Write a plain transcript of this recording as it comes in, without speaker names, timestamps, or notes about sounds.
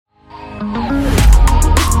I'm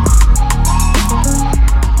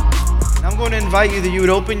going to invite you that you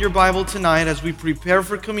would open your Bible tonight as we prepare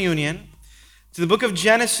for communion to the book of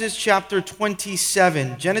Genesis chapter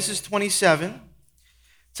 27. Genesis 27.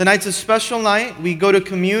 Tonight's a special night. We go to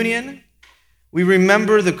communion. We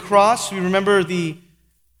remember the cross. We remember the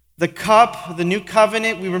cup, the new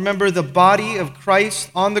covenant. We remember the body of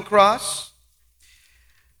Christ on the cross.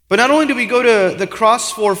 But not only do we go to the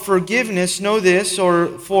cross for forgiveness, know this, or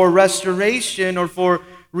for restoration, or for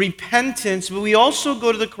repentance, but we also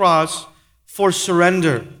go to the cross for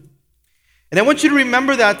surrender. And I want you to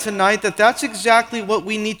remember that tonight, that's exactly what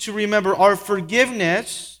we need to remember, our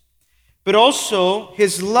forgiveness, but also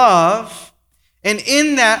His love, and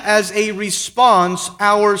in that, as a response,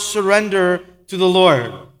 our surrender to the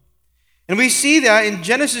Lord. And we see that in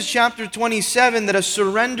Genesis chapter 27, that a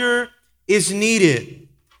surrender is needed.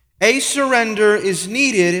 A surrender is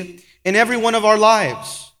needed in every one of our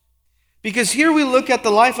lives. Because here we look at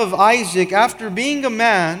the life of Isaac after being a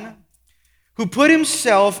man who put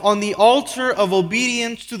himself on the altar of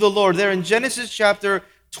obedience to the Lord. There in Genesis chapter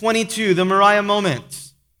 22, the Moriah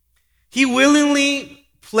moment. He willingly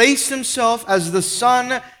placed himself as the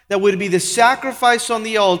son that would be the sacrifice on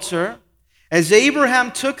the altar, as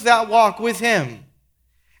Abraham took that walk with him.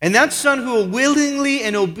 And that son who willingly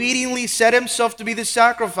and obediently set himself to be the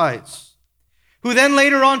sacrifice, who then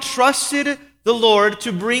later on trusted the Lord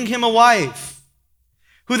to bring him a wife,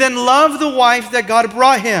 who then loved the wife that God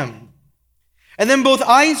brought him. And then both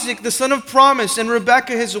Isaac, the son of promise, and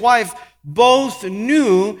Rebekah, his wife, both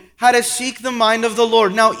knew how to seek the mind of the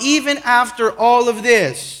Lord. Now, even after all of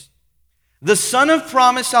this, the son of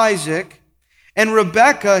promise, Isaac, and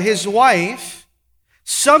Rebekah, his wife,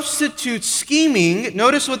 substitute scheming,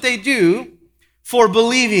 notice what they do, for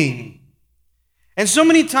believing. And so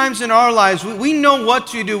many times in our lives, we know what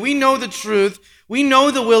to do. We know the truth. We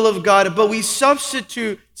know the will of God, but we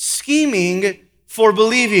substitute scheming for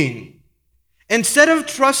believing. Instead of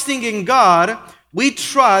trusting in God, we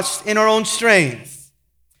trust in our own strength.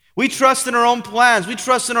 We trust in our own plans. We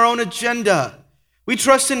trust in our own agenda. We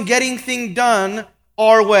trust in getting things done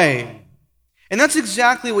our way. And that's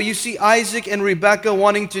exactly what you see Isaac and Rebekah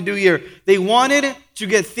wanting to do here. They wanted to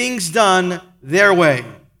get things done their way.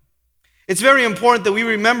 It's very important that we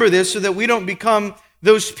remember this so that we don't become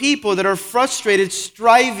those people that are frustrated,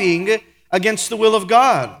 striving against the will of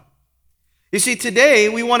God. You see, today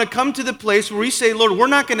we want to come to the place where we say, Lord, we're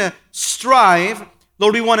not going to strive.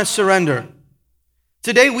 Lord, we want to surrender.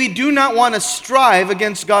 Today we do not want to strive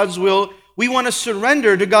against God's will. We want to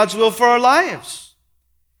surrender to God's will for our lives.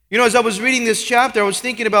 You know, as I was reading this chapter, I was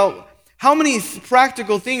thinking about how many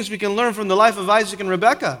practical things we can learn from the life of Isaac and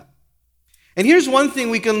Rebekah. And here's one thing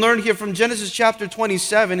we can learn here from Genesis chapter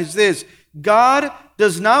 27 is this: God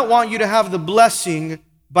does not want you to have the blessing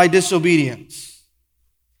by disobedience.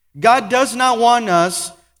 God does not want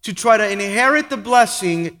us to try to inherit the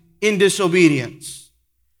blessing in disobedience.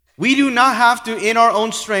 We do not have to, in our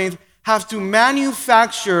own strength, have to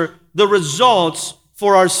manufacture the results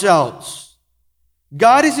for ourselves.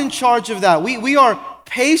 God is in charge of that. We are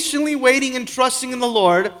patiently waiting and trusting in the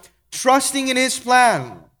Lord, trusting in His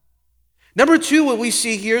plan. Number two, what we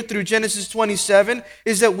see here through Genesis 27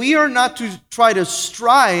 is that we are not to try to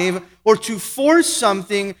strive or to force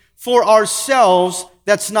something for ourselves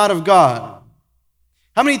that's not of God.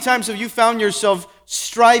 How many times have you found yourself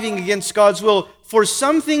striving against God's will for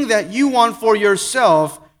something that you want for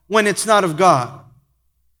yourself when it's not of God?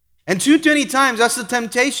 And too many times that's the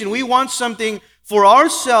temptation. We want something for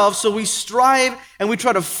ourselves, so we strive and we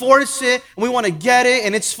try to force it and we want to get it,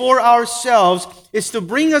 and it's for ourselves. It's to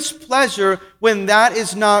bring us pleasure when that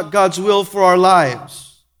is not God's will for our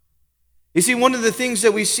lives. You see, one of the things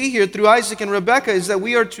that we see here through Isaac and Rebekah is that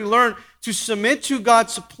we are to learn to submit to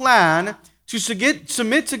God's plan, to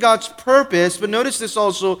submit to God's purpose, but notice this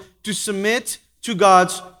also, to submit to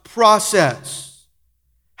God's process.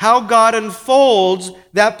 How God unfolds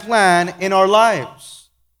that plan in our lives.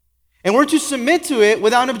 And we're to submit to it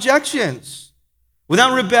without objections,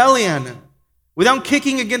 without rebellion, without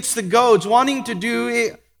kicking against the goads, wanting to do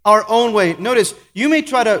it our own way. Notice, you may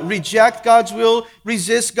try to reject God's will,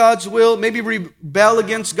 resist God's will, maybe rebel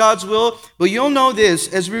against God's will, but you'll know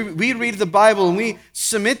this, as we read the Bible and we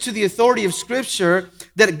submit to the authority of Scripture,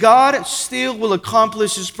 that God still will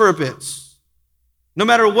accomplish His purpose. No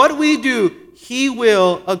matter what we do, He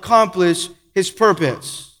will accomplish His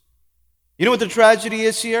purpose. You know what the tragedy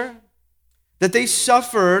is here? That they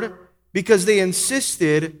suffered because they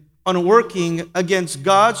insisted on working against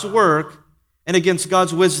God's work and against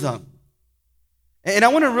God's wisdom. And I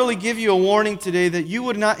want to really give you a warning today that you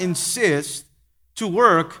would not insist to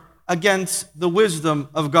work against the wisdom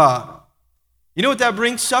of God. You know what that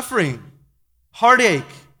brings? Suffering, heartache,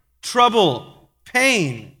 trouble,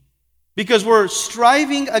 pain, because we're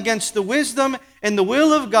striving against the wisdom and the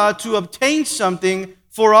will of God to obtain something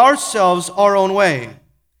for ourselves our own way.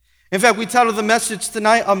 In fact, we titled the message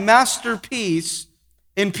tonight, A Masterpiece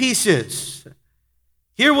in Pieces.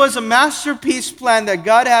 Here was a masterpiece plan that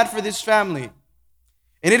God had for this family.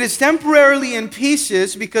 And it is temporarily in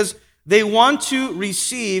pieces because they want to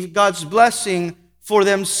receive God's blessing for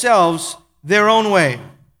themselves their own way.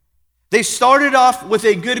 They started off with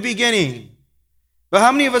a good beginning. But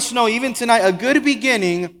how many of us know, even tonight, a good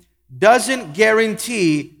beginning doesn't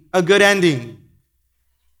guarantee a good ending.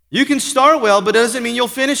 You can start well, but it doesn't mean you'll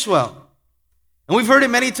finish well. And we've heard it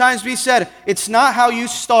many times be said, it's not how you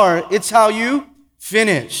start, it's how you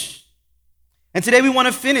finish. And today we want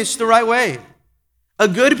to finish the right way. A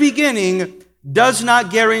good beginning does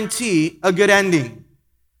not guarantee a good ending.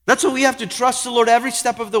 That's why we have to trust the Lord every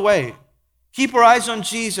step of the way. Keep our eyes on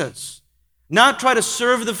Jesus. Not try to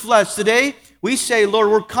serve the flesh. Today, we say, Lord,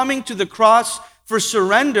 we're coming to the cross for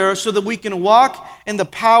surrender so that we can walk in the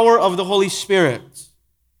power of the Holy Spirit,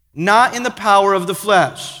 not in the power of the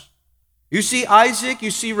flesh. You see Isaac,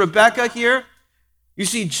 you see Rebekah here, you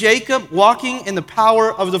see Jacob walking in the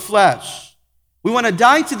power of the flesh. We want to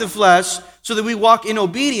die to the flesh so that we walk in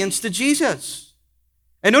obedience to Jesus.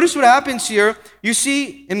 And notice what happens here. You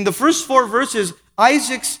see in the first 4 verses,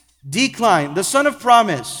 Isaac's decline, the son of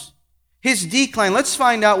promise, his decline. Let's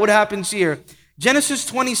find out what happens here. Genesis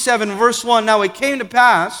 27, verse 1. Now it came to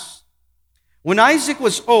pass, when Isaac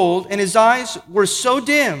was old and his eyes were so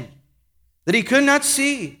dim that he could not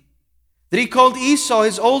see, that he called Esau,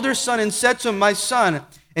 his older son, and said to him, my son.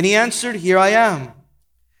 And he answered, here I am.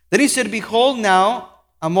 Then he said, behold, now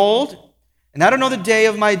I'm old, and I don't know the day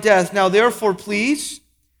of my death. Now therefore, please,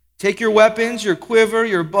 take your weapons, your quiver,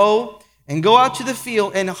 your bow, and go out to the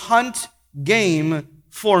field and hunt game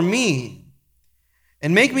for me.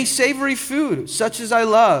 And make me savory food, such as I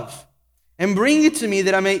love, and bring it to me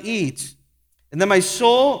that I may eat, and that my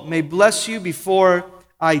soul may bless you before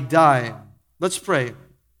I die. Let's pray.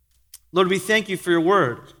 Lord, we thank you for your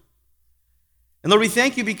word. And Lord, we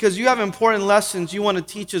thank you because you have important lessons you want to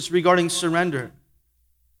teach us regarding surrender.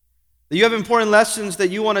 That you have important lessons that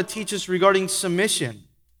you want to teach us regarding submission.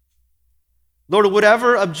 Lord,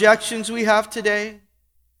 whatever objections we have today,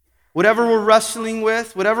 whatever we're wrestling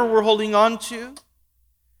with, whatever we're holding on to,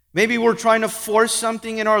 maybe we're trying to force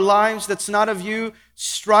something in our lives that's not of you,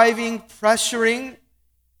 striving, pressuring,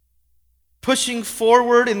 pushing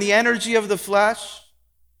forward in the energy of the flesh,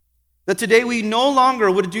 that today we no longer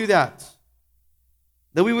would do that.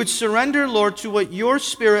 That we would surrender, Lord, to what your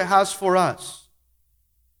Spirit has for us.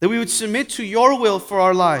 That we would submit to your will for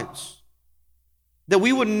our lives. That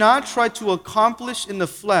we would not try to accomplish in the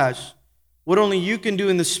flesh what only you can do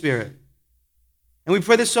in the Spirit. And we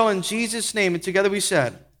pray this all in Jesus' name, and together we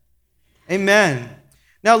said, amen.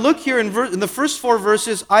 Now look here in the first 4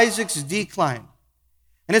 verses, Isaac's decline.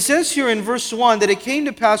 And it says here in verse 1 that it came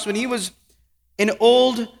to pass when he was an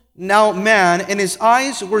old now man, and his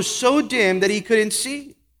eyes were so dim that he couldn't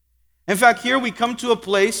see. In fact, here we come to a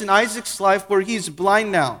place in Isaac's life where he's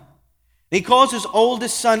blind now. He calls his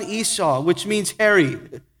oldest son Esau, which means hairy.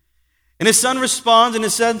 And his son responds, and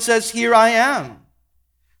his son says, here I am.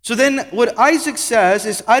 So then what Isaac says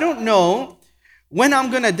is, I don't know when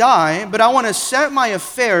I'm going to die, but I want to set my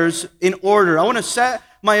affairs in order. I want to set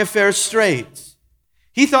my affairs straight.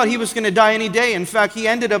 He thought he was going to die any day. In fact, he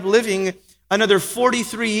ended up living another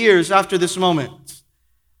 43 years after this moment.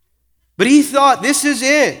 But he thought, this is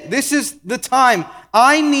it. This is the time.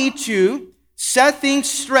 I need to set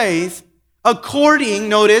things straight according,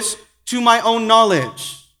 notice, to my own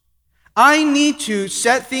knowledge. I need to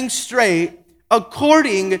set things straight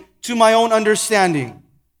according to my own understanding.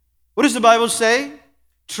 What does the Bible say?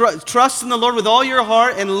 Trust in the Lord with all your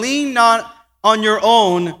heart and lean not on your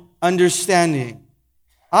own understanding.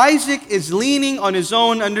 Isaac is leaning on his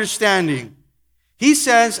own understanding. He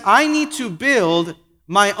says, I need to build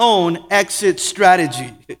my own exit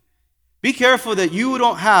strategy. Be careful that you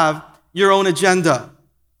don't have your own agenda.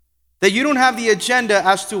 That you don't have the agenda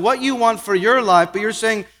as to what you want for your life, but you're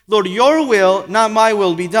saying, Lord, your will, not my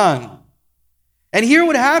will, be done. And here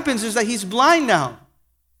what happens is that he's blind now.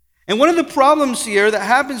 And one of the problems here that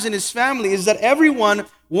happens in his family is that everyone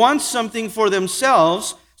wants something for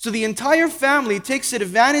themselves, so the entire family takes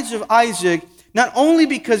advantage of Isaac, not only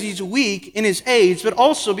because he's weak in his age, but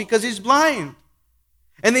also because he's blind.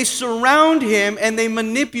 And they surround him and they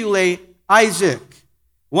manipulate Isaac.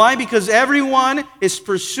 Why? Because everyone is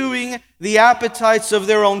pursuing the appetites of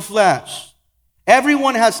their own flesh.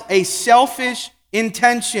 Everyone has a selfish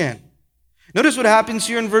intention. Notice what happens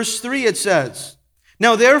here in verse 3. It says,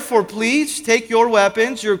 "Now therefore, please take your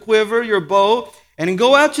weapons, your quiver, your bow, and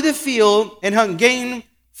go out to the field and hunt game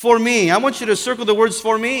for me." I want you to circle the words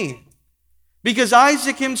 "for me." Because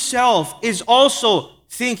Isaac himself is also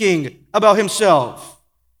thinking about himself.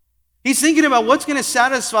 He's thinking about what's going to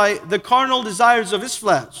satisfy the carnal desires of his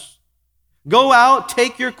flesh. Go out,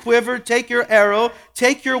 take your quiver, take your arrow,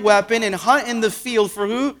 take your weapon, and hunt in the field for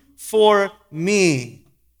who? For me.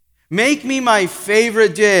 Make me my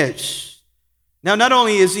favorite dish. Now, not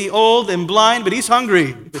only is he old and blind, but he's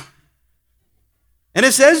hungry. And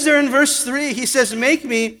it says there in verse 3, he says, "Make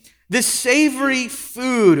me this savory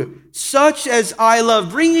food, such as I love.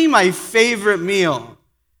 Bring me my favorite meal."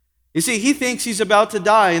 You see, he thinks he's about to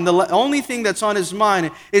die, and the only thing that's on his mind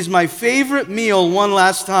is my favorite meal one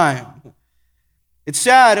last time. It's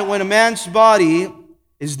sad when a man's body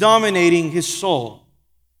is dominating his soul.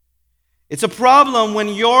 It's a problem when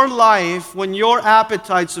your life, when your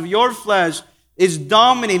appetites of your flesh is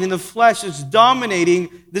dominating, the flesh is dominating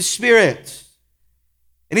the spirit.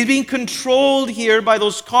 And he's being controlled here by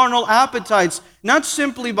those carnal appetites, not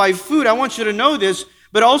simply by food, I want you to know this,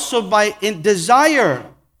 but also by desire.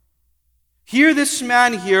 Hear this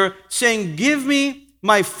man here saying, "Give me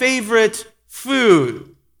my favorite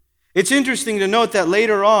food." It's interesting to note that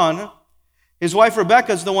later on, his wife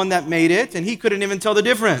Rebekah is the one that made it, and he couldn't even tell the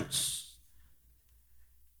difference.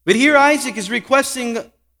 But here Isaac is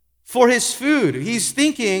requesting for his food. He's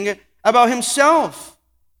thinking about himself.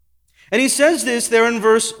 And he says this there in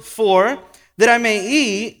verse 4, "that I may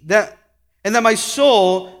eat, and that my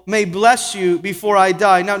soul may bless you before I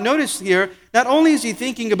die." Now notice here, not only is he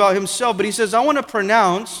thinking about himself, but he says, "I want to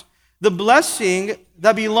pronounce the blessing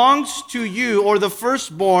that belongs to you, or the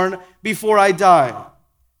firstborn, before I die."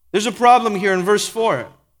 There's a problem here in verse 4.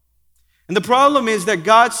 And the problem is that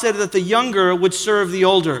God said that the younger would serve the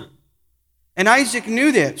older. And Isaac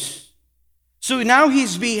knew this. So now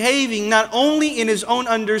he's behaving not only in his own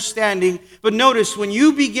understanding, but notice, when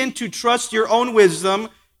you begin to trust your own wisdom,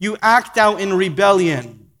 you act out in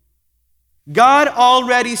rebellion. God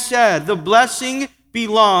already said the blessing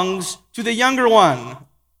belongs to the younger one.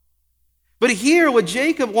 But here, what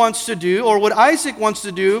Jacob wants to do, or what Isaac wants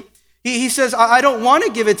to do, he says, I don't want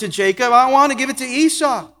to give it to Jacob, I want to give it to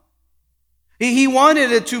Esau. He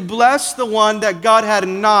wanted it to bless the one that God had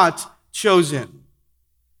not chosen.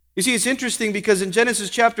 You see, it's interesting because in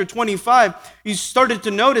Genesis chapter 25, you started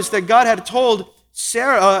to notice that God had told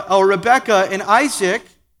Sarah, or Rebekah and Isaac,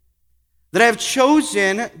 that I have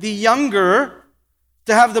chosen the younger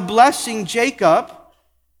to have the blessing, Jacob,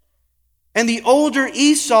 and the older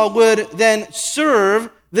Esau would then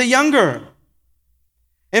serve the younger.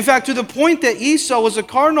 In fact, to the point that Esau was a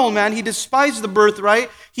carnal man, he despised the birthright.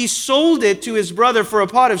 He sold it to his brother for a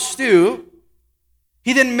pot of stew.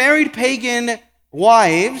 He then married pagan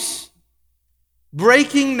wives,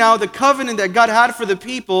 breaking now the covenant that God had for the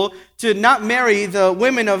people to not marry the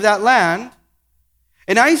women of that land.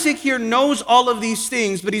 And Isaac here knows all of these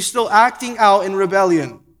things, but he's still acting out in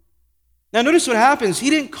rebellion. Now notice what happens. He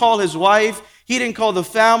didn't call his wife, he didn't call the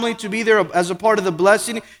family to be there as a part of the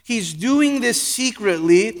blessing. He's doing this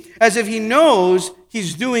secretly as if he knows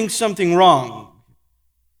he's doing something wrong.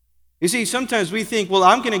 You see, sometimes we think, well,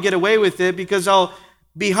 I'm going to get away with it because I'll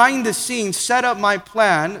behind the scenes set up my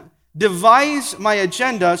plan, devise my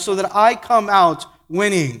agenda so that I come out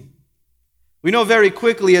winning. We know very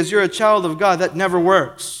quickly, as you're a child of God, that never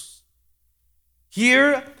works.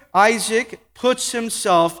 Here, Isaac puts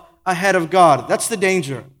himself ahead of God. That's the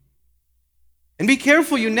danger. And be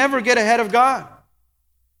careful you never get ahead of God,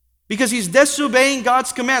 because he's disobeying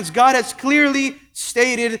God's commands. God has clearly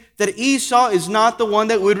stated that Esau is not the one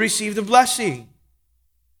that would receive the blessing.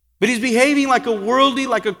 But he's behaving like a worldly,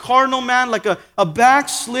 like a carnal man, like a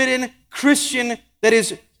backslidden Christian that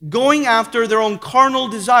is going after their own carnal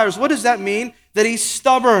desires. What does that mean? That he's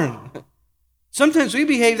stubborn. Sometimes we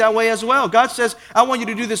behave that way as well. God says, I want you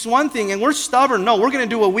to do this one thing, and we're stubborn. No, we're going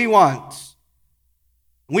to do what we want.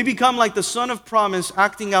 We become like the son of promise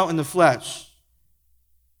acting out in the flesh.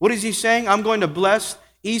 What is he saying? I'm going to bless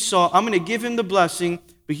Esau. I'm going to give him the blessing,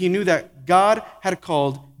 but he knew that God had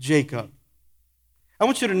called Jacob. I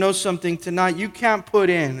want you to know something tonight. You can't put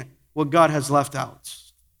in what God has left out.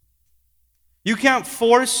 You can't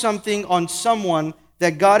force something on someone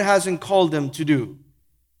that God hasn't called them to do.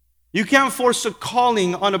 You can't force a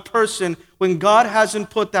calling on a person when God hasn't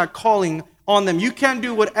put that calling on them. You can't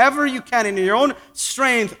do whatever you can in your own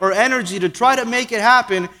strength or energy to try to make it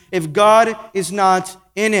happen if God is not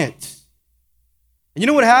in it. And you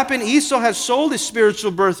know what happened? Esau has sold his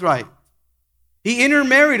spiritual birthright. He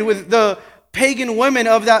intermarried with the pagan women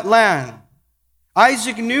of that land.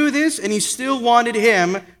 Isaac knew this, and he still wanted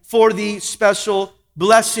him for the special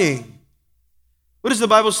blessing. What does the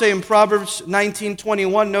Bible say in Proverbs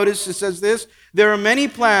 19:21? Notice it says this: there are many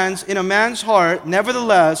plans in a man's heart,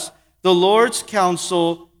 nevertheless, the Lord's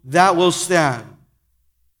counsel that will stand.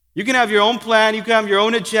 You can have your own plan, you can have your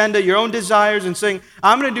own agenda, your own desires, and saying,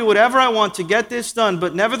 I'm going to do whatever I want to get this done,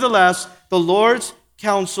 but nevertheless, the Lord's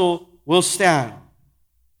counsel will stand.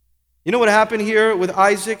 You know what happened here with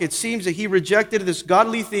Isaac? It seems that he rejected this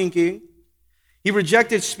godly thinking. He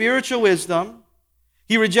rejected spiritual wisdom.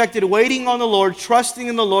 He rejected waiting on the Lord, trusting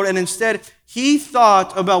in the Lord, and instead he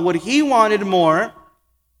thought about what he wanted more,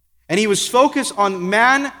 and he was focused on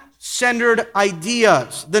man-centered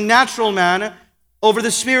ideas, the natural man over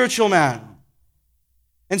the spiritual man.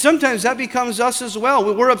 And sometimes that becomes us as well.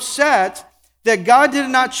 We're upset that God did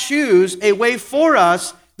not choose a way for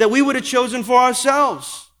us that we would have chosen for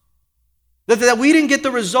ourselves. That we didn't get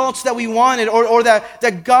the results that we wanted, or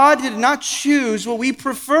that God did not choose what we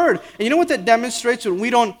preferred. And you know what that demonstrates when we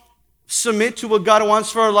don't submit to what God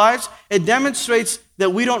wants for our lives? It demonstrates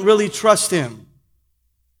that we don't really trust Him.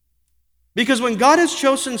 Because when God has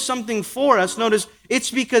chosen something for us, notice,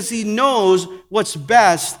 it's because He knows what's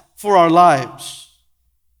best for our lives.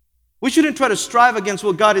 We shouldn't try to strive against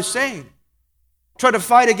what God is saying. Try to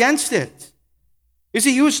fight against it. You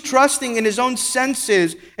see, he was trusting in his own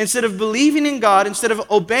senses instead of believing in God, instead of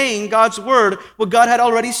obeying God's word, what God had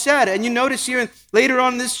already said. And you notice here, later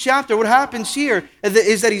on in this chapter, what happens here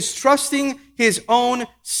is that he's trusting his own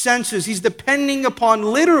senses. He's depending upon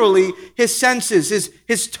literally his senses,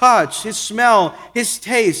 his touch, his smell, his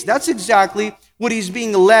taste. That's exactly what he's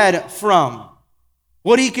being led from,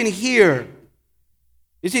 what he can hear.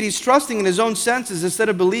 You see, he's trusting in his own senses instead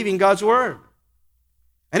of believing God's word.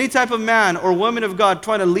 Any type of man or woman of God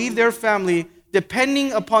trying to lead their family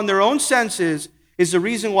depending upon their own senses is the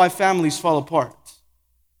reason why families fall apart.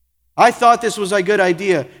 I thought this was a good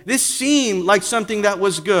idea. This seemed like something that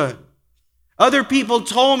was good. Other people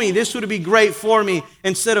told me this would be great for me,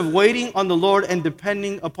 instead of waiting on the Lord and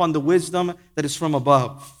depending upon the wisdom that is from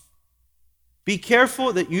above. Be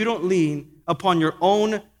careful that you don't lean upon your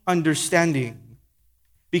own understanding,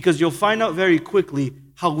 because you'll find out very quickly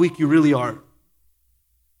how weak you really are.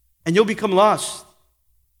 And you'll become lost.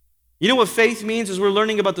 You know what faith means as we're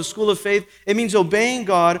learning about the school of faith? It means obeying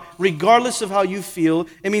God regardless of how you feel.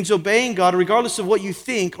 It means obeying God regardless of what you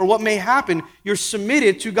think or what may happen. You're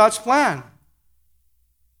submitted to God's plan.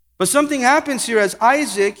 But something happens here as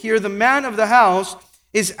Isaac, here the man of the house,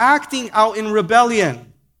 is acting out in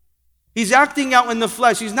rebellion. He's acting out in the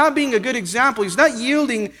flesh. He's not being a good example. He's not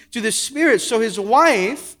yielding to the Spirit. So his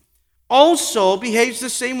wife also behaves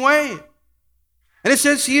the same way. And it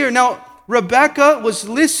says here, now Rebekah was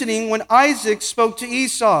listening when Isaac spoke to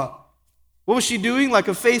Esau. What was she doing like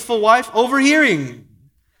a faithful wife? Overhearing.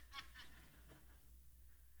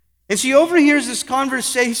 And she overhears this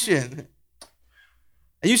conversation.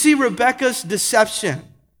 And you see Rebekah's deception.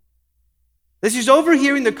 That she's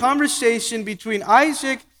overhearing the conversation between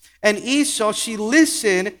Isaac and Esau. She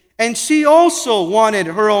listened, and she also wanted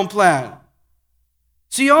her own plan.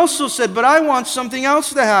 She also said, but I want something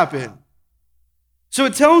else to happen. So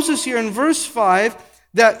it tells us here in verse 5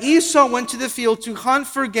 that Esau went to the field to hunt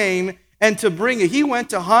for game and to bring it. He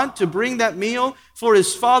went to hunt, to bring that meal for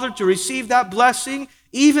his father, to receive that blessing,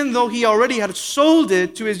 even though he already had sold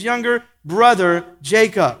it to his younger brother,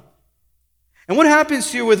 Jacob. And what happens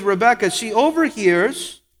here with Rebekah? She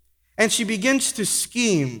overhears and she begins to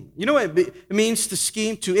scheme. You know what it means to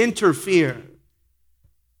scheme? To interfere.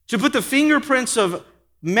 To put the fingerprints of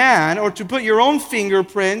man, or to put your own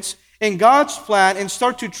fingerprints in God's plan and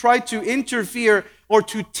start to try to interfere or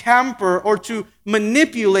to tamper or to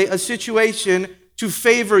manipulate a situation to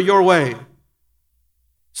favor your way.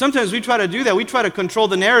 Sometimes we try to do that. We try to control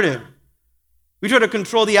the narrative. We try to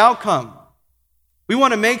control the outcome. We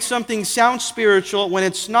want to make something sound spiritual when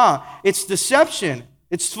it's not. It's deception.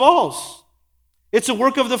 It's false. It's a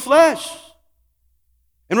work of the flesh.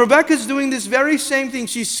 And Rebekah's doing this very same thing.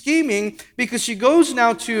 She's scheming because she goes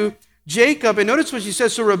now to Jacob, and notice what she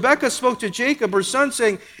says. So Rebekah spoke to Jacob, her son,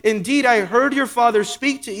 saying, indeed, I heard your father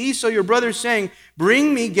speak to Esau, your brother, saying,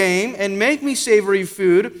 bring me game and make me savory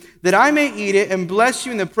food, that I may eat it and bless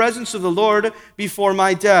you in the presence of the Lord before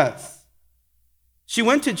my death. She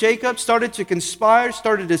went to Jacob, started to conspire,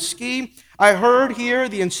 started to scheme. I heard here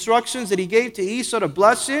the instructions that he gave to Esau to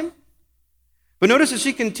bless him. But notice as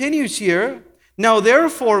she continues here, now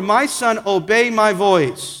therefore, my son, obey my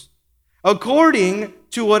voice, according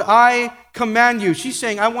to what I command you. She's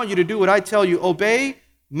saying, I want you to do what I tell you. Obey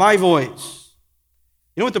my voice.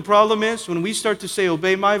 You know what the problem is? When we start to say,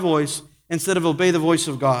 obey my voice, instead of obey the voice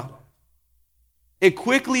of God. it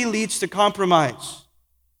quickly leads to compromise.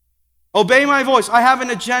 Obey my voice. I have an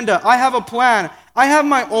agenda. I have a plan. I have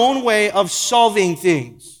my own way of solving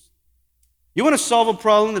things. You want to solve a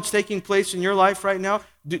problem that's taking place in your life right now?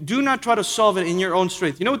 Do not try to solve it in your own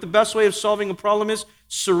strength. You know what the best way of solving a problem is?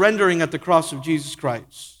 Surrendering at the cross of Jesus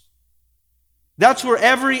Christ. That's where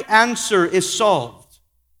every answer is solved.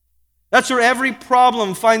 That's where every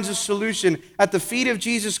problem finds a solution, at the feet of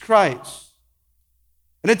Jesus Christ.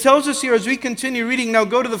 And it tells us here as we continue reading, now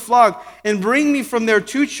go to the flock and bring me from there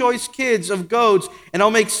 2 choice kids of goats, and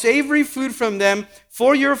I'll make savory food from them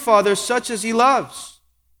for your father, such as he loves.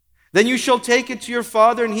 Then you shall take it to your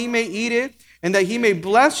father, and he may eat it, and that he may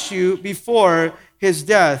bless you before his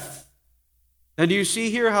death. Now, do you see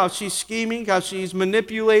here how she's scheming, how she's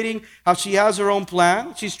manipulating, how she has her own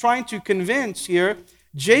plan? She's trying to convince here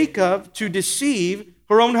Jacob to deceive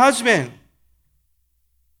her own husband.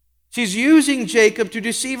 She's using Jacob to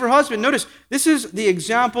deceive her husband. Notice, this is the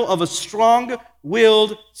example of a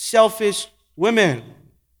strong-willed, selfish woman.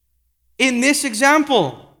 In this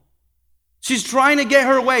example, she's trying to get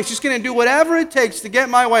her way. She's going to do whatever it takes to get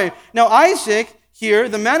my way. Now, Isaac here,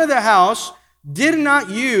 the man of the house, did not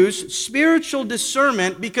use spiritual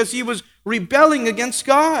discernment because he was rebelling against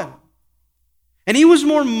God. And he was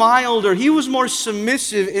more milder. He was more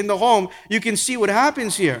submissive in the home. You can see what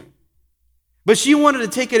happens here. But she wanted to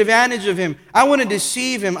take advantage of him. I want to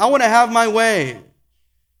deceive him. I want to have my way.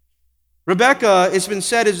 Rebecca, it's been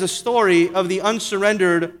said, is the story of the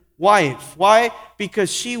unsurrendered wife. Why?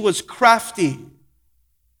 Because she was crafty.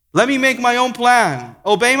 Let me make my own plan.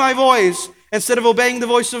 Obey my voice instead of obeying the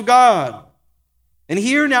voice of God. And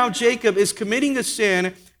here now Jacob is committing a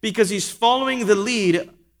sin because he's following the lead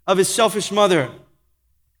of his selfish mother.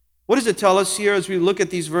 What does it tell us here as we look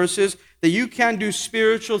at these verses? That you can do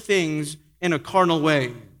spiritual things in a carnal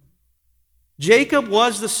way. Jacob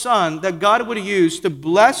was the son that God would use to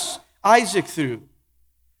bless Isaac through.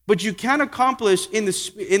 But you can't accomplish in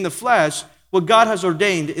the flesh what God has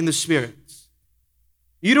ordained in the spirit.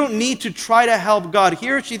 You don't need to try to help God.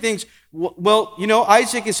 Here she thinks, well,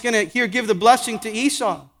 Isaac is going to here give the blessing to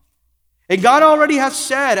Esau. And God already has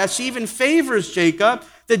said, as she even favors Jacob,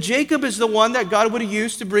 that Jacob is the one that God would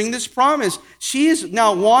use to bring this promise. She is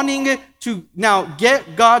now wanting to now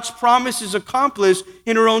get God's promises accomplished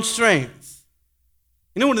in her own strength.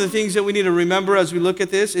 One of the things that we need to remember as we look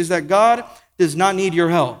at this is that God does not need your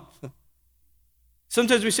help.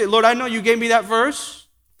 Sometimes we say, Lord, I know you gave me that verse,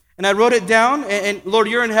 and I wrote it down, and Lord,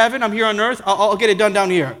 you're in heaven, I'm here on earth, I'll get it done down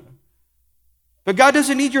here. But God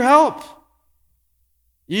doesn't need your help.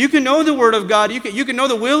 You can know the Word of God, you can know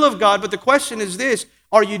the will of God, but the question is this: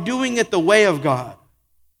 are you doing it the way of God?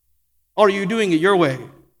 Or are you doing it your way?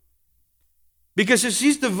 Because as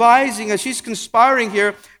she's devising, as she's conspiring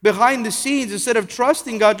here behind the scenes, instead of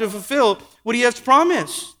trusting God to fulfill what He has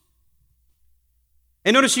promised.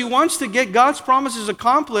 And notice she wants to get God's promises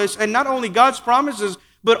accomplished, and not only God's promises,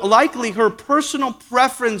 but likely her personal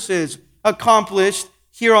preferences accomplished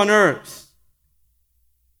here on earth.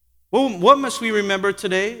 Well, what must we remember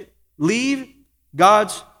today? Leave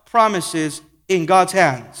God's promises in God's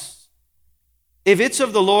hands. If it's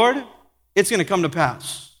of the Lord, it's going to come to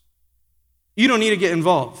pass. You don't need to get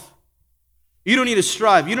involved. You don't need to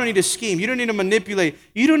strive. You don't need to scheme. You don't need to manipulate.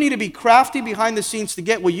 You don't need to be crafty behind the scenes to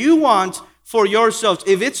get what you want for yourselves.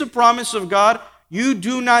 If it's a promise of God, you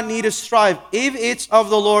do not need to strive. If it's of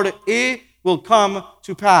the Lord, it will come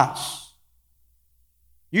to pass.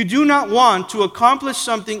 You do not want to accomplish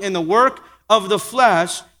something in the work of the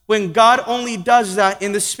flesh when God only does that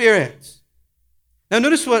in the Spirit. Now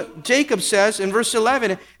notice what Jacob says in verse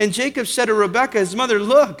 11. And Jacob said to Rebekah, his mother,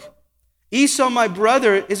 look, Esau, my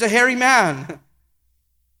brother, is a hairy man,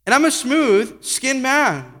 and I'm a smooth-skinned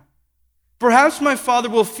man. Perhaps my father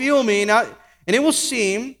will feel me, and it will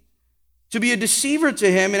seem to be a deceiver to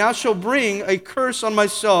him, and I shall bring a curse on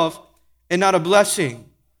myself and not a blessing.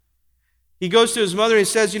 He goes to his mother and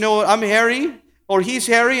says, you know what, I'm hairy, or he's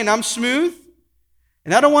hairy, and I'm smooth,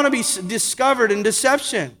 and I don't want to be discovered in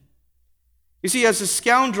deception. You see, as a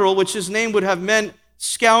scoundrel, which his name would have meant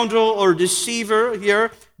scoundrel or deceiver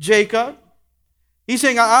here, Jacob, he's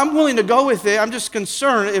saying, I'm willing to go with it. I'm just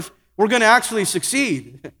concerned if we're going to actually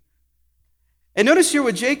succeed. And notice here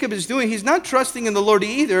what Jacob is doing. He's not trusting in the Lord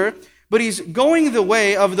either, but he's going the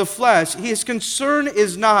way of the flesh. His concern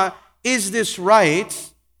is not, is this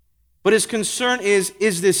right? But his concern is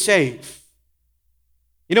this safe?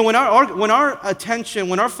 When our attention,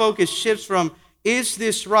 when our focus shifts from, is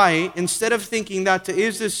this right, instead of thinking that to,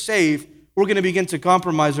 is this safe, we're going to begin to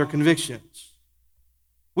compromise our convictions.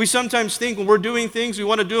 We sometimes think when we're doing things, we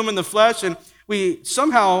want to do them in the flesh, and we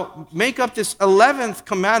somehow make up this 11th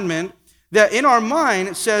commandment that in our mind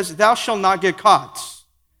it says, thou shalt not get caught.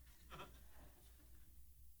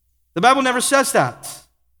 The Bible never says that.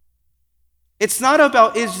 It's not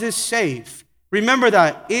about, is this safe? Remember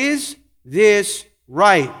that. Is this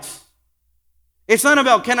right? It's not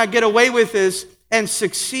about, can I get away with this and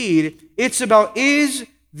succeed? It's about, is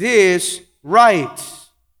this right?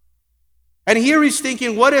 And here he's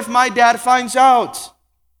thinking, what if my dad finds out?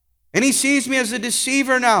 And he sees me as a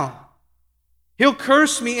deceiver now. He'll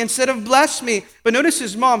curse me instead of bless me. But notice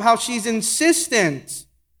his mom, how she's insistent.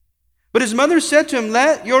 But his mother said to him,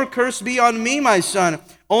 let your curse be on me, my son.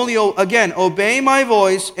 Only, again, obey my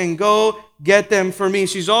voice and go get them for me.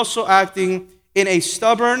 She's also acting in a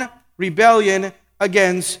stubborn rebellion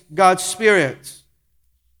against God's Spirit.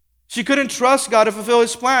 She couldn't trust God to fulfill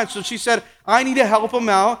His plan. So she said, I need to help him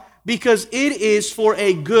out because it is for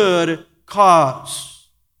a good cause.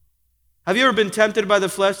 Have you ever been tempted by the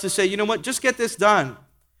flesh to say, you know what, just get this done.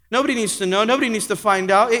 Nobody needs to know. Nobody needs to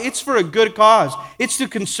find out. It's for a good cause. It's to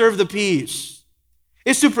conserve the peace.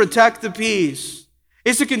 It's to protect the peace.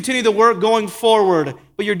 It's to continue the work going forward.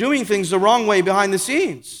 But you're doing things the wrong way behind the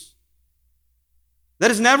scenes.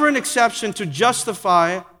 That is never an exception to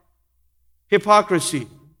justify hypocrisy.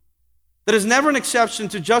 That is never an exception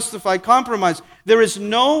to justify compromise. There is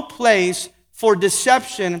no place for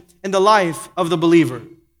deception in the life of the believer.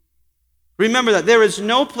 Remember that. There is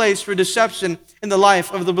no place for deception in the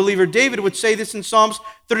life of the believer. David would say this in Psalms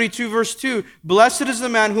 32, verse 2. Blessed is the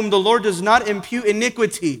man whom the Lord does not impute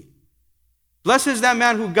iniquity. Blessed is that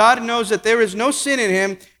man who God knows that there is no sin in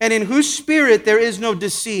him, and in whose spirit there is no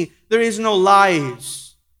deceit, there is no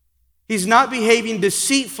lies. He's not behaving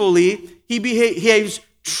deceitfully. He behaves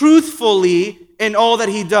truthfully in all that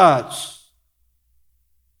he does.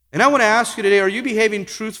 And I want to ask you today, are you behaving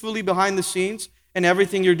truthfully behind the scenes in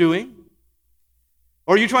everything you're doing?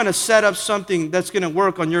 Or are you trying to set up something that's going to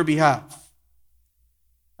work on your behalf?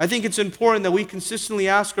 I think it's important that we consistently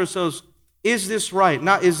ask ourselves, is this right?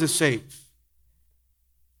 Not, is this safe?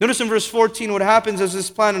 Notice in verse 14 what happens as this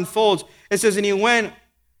plan unfolds. It says, and he went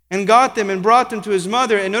and got them and brought them to his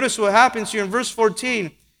mother. And notice what happens here in verse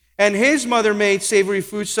 14. And his mother made savory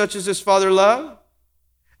food such as his father loved.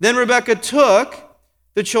 Then Rebekah took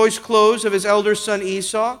the choice clothes of his elder son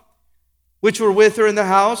Esau, which were with her in the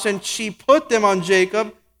house, and she put them on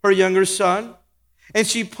Jacob, her younger son. And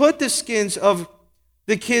she put the skins of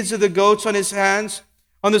the kids of the goats on his hands,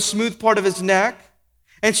 on the smooth part of his neck.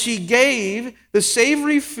 And she gave the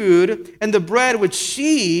savory food and the bread which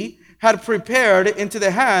she had prepared into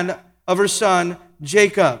the hand of her son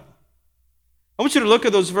Jacob. I want you to look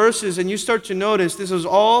at those verses and you start to notice this was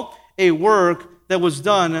all a work that was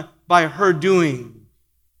done by her doing.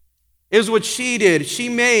 It was what she did. She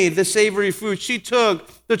made the savory food. She took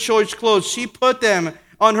the choice clothes. She put them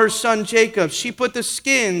on her son Jacob. She put the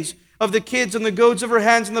skins of the kids on the goats of her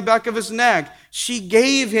hands and the back of his neck. She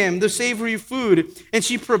gave him the savory food and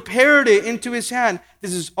she prepared it into his hand.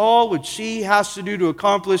 This is all what she has to do to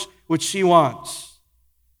accomplish what she wants.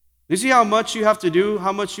 You see how much you have to do,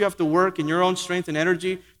 how much you have to work in your own strength and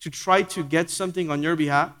energy to try to get something on your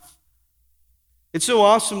behalf? It's so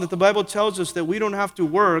awesome that the Bible tells us that we don't have to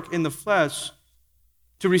work in the flesh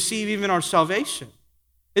to receive even our salvation.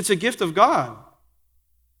 It's a gift of God.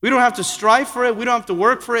 We don't have to strive for it. We don't have to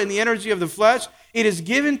work for it in the energy of the flesh. It is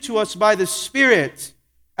given to us by the Spirit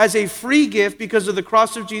as a free gift because of the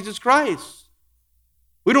cross of Jesus Christ.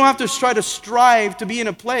 We don't have to try to strive to be in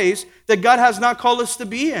a place that God has not called us to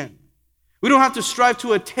be in. We don't have to strive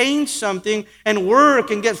to attain something and work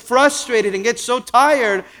and get frustrated and get so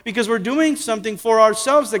tired because we're doing something for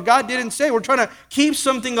ourselves that God didn't say. We're trying to keep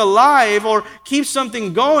something alive or keep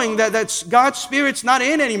something going that God's Spirit's not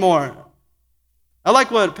in anymore. I like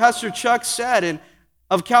what Pastor Chuck said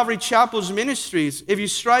of Calvary Chapel's ministries. If you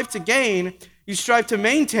strive to gain, you strive to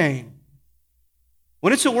maintain.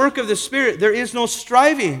 When it's a work of the Spirit, there is no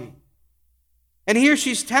striving. And here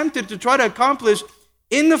she's tempted to try to accomplish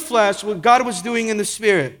in the flesh what God was doing in the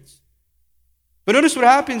Spirit. But notice what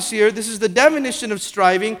happens here. This is the definition of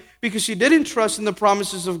striving because she didn't trust in the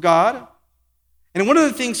promises of God. And one of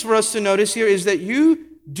the things for us to notice here is that you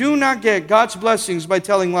do not get God's blessings by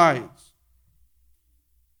telling lies.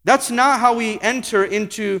 That's not how we enter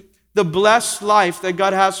into the blessed life that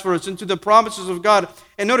God has for us, into the promises of God.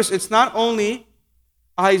 And notice, it's not only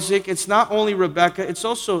Isaac, it's not only Rebekah, it's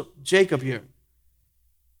also Jacob here.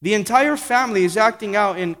 The entire family is acting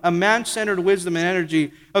out in a man-centered wisdom and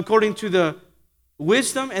energy according to the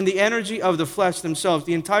wisdom and the energy of the flesh themselves.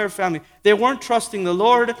 The entire family. They weren't trusting the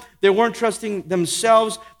Lord. They weren't trusting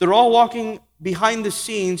themselves. They're all walking behind the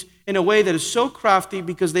scenes in a way that is so crafty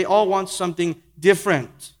because they all want something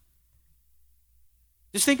different.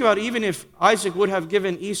 Just think about even if Isaac would have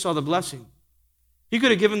given Esau the blessing. He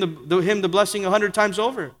could have given him the blessing 100 times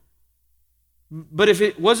over. But if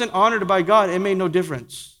it wasn't honored by God, it made no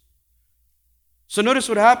difference. So notice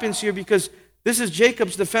what happens here, because this is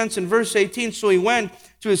Jacob's defense in verse 18. So he went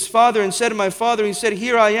to his father and said to my father, he said,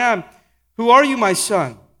 "Here I am. Who are you, my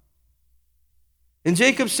son?" And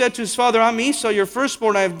Jacob said to his father, "I'm Esau, your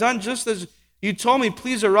firstborn. I have done just as you told me.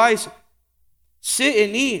 Please arise, sit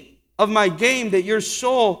and eat of my game, that your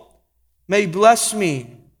soul may bless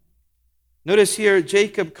me." Notice here,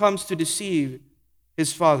 Jacob comes to deceive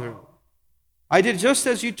his father. "I did just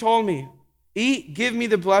as you told me. Eat, give me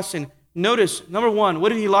the blessing." Notice, number one, what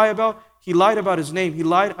did he lie about? He lied about his name. He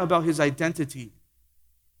lied about his identity.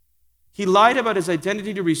 He lied about his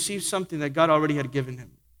identity to receive something that God already had given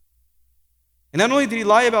him. And not only did he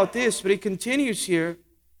lie about this, but he continues here.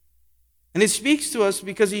 And it speaks to us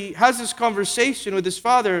because he has this conversation with his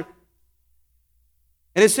father.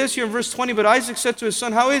 And it says here in verse 20, "But Isaac said to his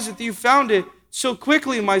son, 'How is it that you found it so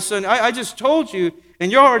quickly, my son? I just told you,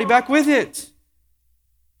 and you're already back with it.'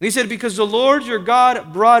 And he said, 'Because the Lord your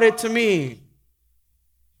God brought it to me.'"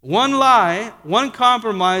 One lie, one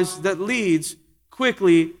compromise that leads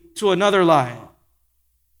quickly to another lie.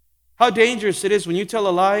 How dangerous it is when you tell a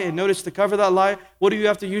lie, and notice to cover that lie, what do you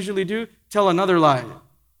have to usually do? Tell another lie.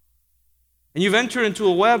 And you've entered into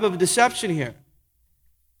a web of deception here.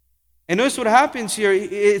 And notice what happens here.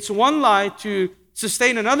 It's one lie to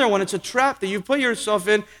sustain another one. It's a trap that you put yourself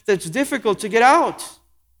in that's difficult to get out.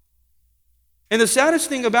 And the saddest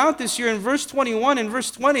thing about this here in verse 21 and verse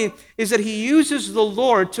 20 is that he uses the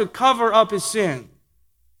Lord to cover up his sin.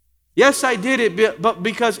 Yes, I did it, but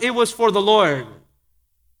because it was for the Lord.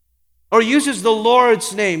 Or uses the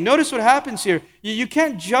Lord's name. Notice what happens here. You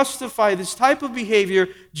can't justify this type of behavior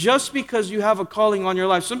just because you have a calling on your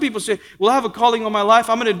life. Some people say, "Well, I have a calling on my life.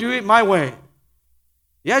 I'm going to do it my way."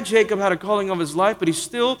 Yeah, Jacob had a calling of his life, but he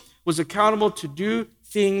still was accountable to do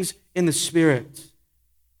things in the Spirit.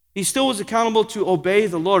 He still was accountable to obey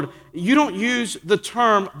the Lord. You don't use the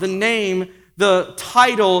term, the name, the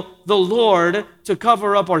title, the Lord, to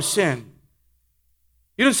cover up our sin.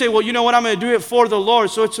 You don't say, "Well, you know what, I'm going to do it for the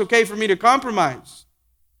Lord, so it's okay for me to compromise."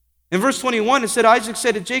 In verse 21, it said, "Isaac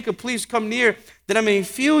said to Jacob, 'Please come near, that I may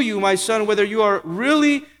feel you, my son, whether you are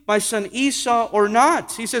really my son Esau or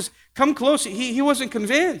not.'" He says, "Come close." He wasn't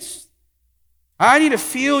convinced. "I need to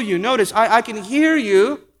feel you." Notice, I can hear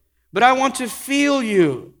you, but I want to feel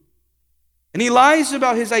you. And he lies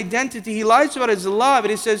about his identity. He lies about his love.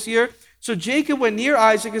 And it says here, "So Jacob went near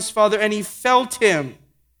Isaac, his father, and he felt him.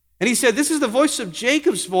 And he said, 'This is the voice of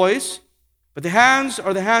Jacob's voice, but the hands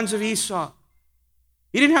are the hands of Esau.'"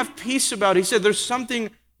 He didn't have peace about it. He said, "There's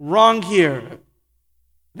something wrong here."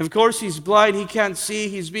 And of course, he's blind. He can't see.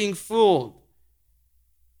 He's being fooled.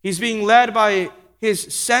 He's being led by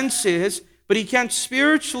his senses, but he can't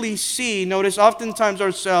spiritually see. Notice, oftentimes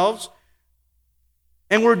ourselves,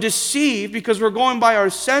 and we're deceived because we're going by our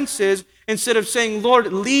senses instead of saying,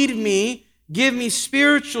 "Lord, lead me, give me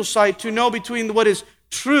spiritual sight to know between what is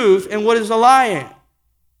truth and what is a lie."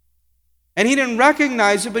 And he didn't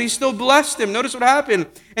recognize it, but he still blessed him. Notice what happened.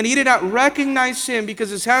 And he did not recognize him because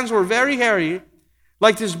his hands were very hairy,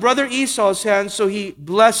 like his brother Esau's hands, so he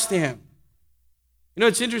blessed him. You know,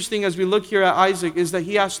 it's interesting as we look here at Isaac is that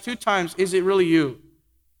he asked 2 times, "Is it really you?"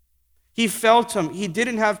 He felt him. He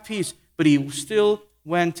didn't have peace, but he still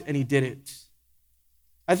went and he did it.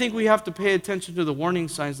 I think we have to pay attention to the warning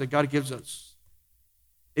signs that God gives us.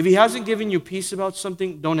 If he hasn't given you peace about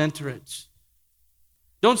something, don't enter it.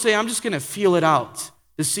 Don't say, "I'm just going to feel it out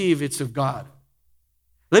to see if it's of God.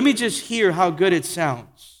 Let me just hear how good it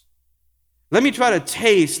sounds. Let me try to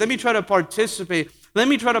taste. Let me try to participate. Let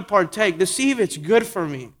me try to partake to see if it's good for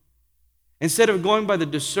me." Instead of going by the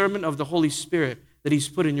discernment of the Holy Spirit that he's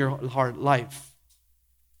put in your heart life.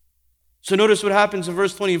 So notice what happens in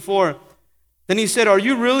verse 24. Then he said, "Are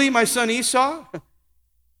you really my son Esau?"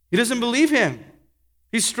 He doesn't believe him.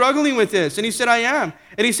 He's struggling with this. And he said, "I am."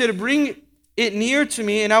 And he said, "Bring it near to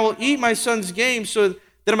me, and I will eat my son's game so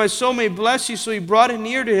that my soul may bless you." So he brought it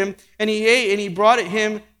near to him, and he ate, and he brought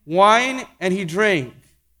him wine, and he drank.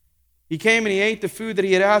 He came and he ate the food that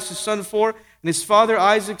he had asked his son for. And his father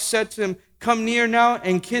Isaac said to him, "Come near now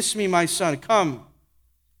and kiss me, my son. Come.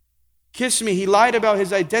 Kiss me." He lied about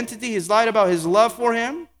his identity. He's lied about his love for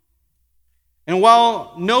him. And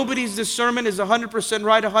while nobody's discernment is 100%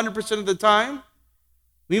 right 100% of the time,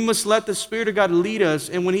 we must let the Spirit of God lead us.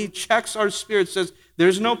 And when he checks our spirit, says,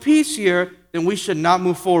 "There's no peace here," then we should not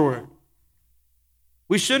move forward.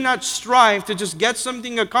 We should not strive to just get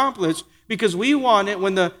something accomplished because we want it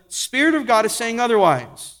when the Spirit of God is saying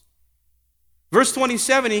otherwise. Verse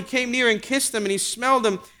 27, he came near and kissed them, and he smelled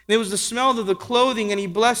them, and it was the smell of the clothing, and he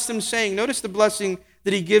blessed them, saying, notice the blessing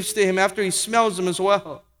that he gives to him after he smells them as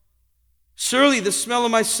well. Surely the smell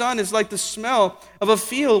of my son is like the smell of a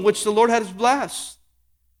field which the Lord has blessed.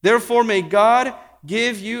 Therefore may God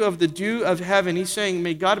give you of the dew of heaven. He's saying,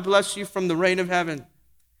 may God bless you from the rain of heaven.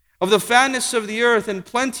 Of the fatness of the earth and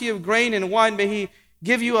plenty of grain and wine, may he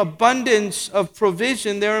give you abundance of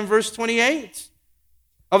provision there in verse 28.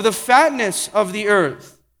 Of the fatness of the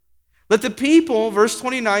earth. Let the people, verse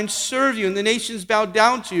 29, serve you and the nations bow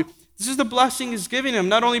down to you. This is the blessing he's giving them,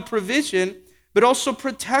 not only provision, but also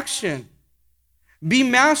protection. Be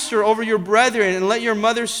master over your brethren and let your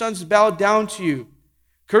mother's sons bow down to you.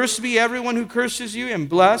 Cursed be everyone who curses you, and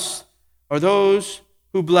blessed are those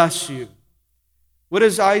who bless you. What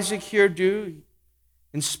does Isaac here do?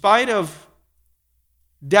 In spite of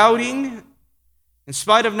doubting, in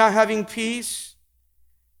spite of not having peace,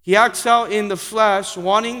 he acts out in the flesh,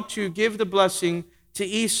 wanting to give the blessing to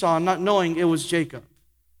Esau, not knowing it was Jacob.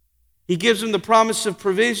 He gives him the promise of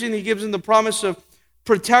provision. He gives him the promise of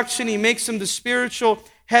protection. He makes him the spiritual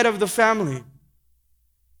head of the family.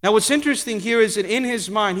 Now, what's interesting here is that in his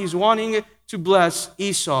mind, he's wanting to bless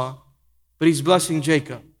Esau, but he's blessing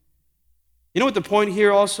Jacob. You know what the point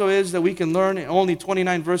here also is that we can learn in only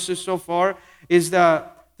 29 verses so far? Is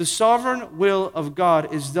that the sovereign will of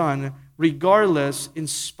God is done regardless, in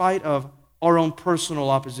spite of our own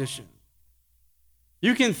personal opposition.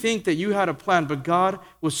 You can think that you had a plan, but God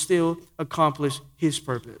will still accomplish his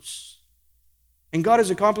purpose. And God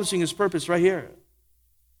is accomplishing his purpose right here.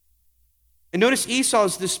 And notice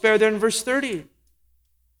Esau's despair there in verse 30.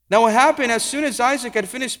 Now what happened, as soon as Isaac had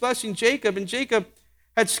finished blessing Jacob, and Jacob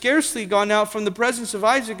had scarcely gone out from the presence of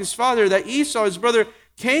Isaac his father, that Esau his brother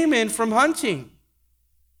came in from hunting.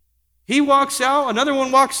 He walks out, another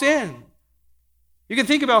one walks in. You can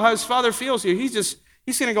think about how his father feels here. He's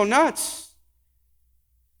going to go nuts.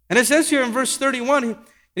 And it says here in verse 31, and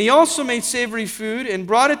he also made savory food and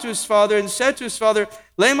brought it to his father and said to his father,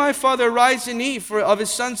 let my father arise and eat of his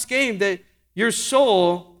son's game, that your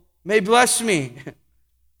soul may bless me.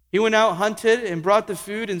 He went out, hunted, and brought the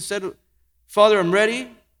food and said, Father, I'm ready.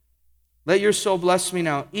 Let your soul bless me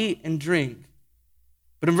now. Eat and drink.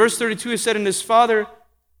 But in verse 32 it said, and his father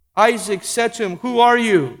Isaac said to him, who are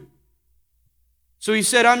you? So he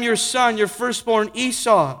said, I'm your son, your firstborn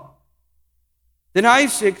Esau. Then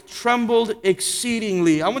Isaac trembled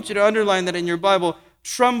exceedingly. I want you to underline that in your Bible.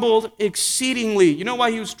 Trembled exceedingly. You know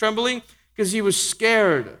why he was trembling? Because he was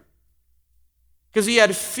scared. Because he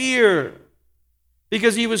had fear.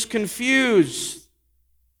 Because he was confused.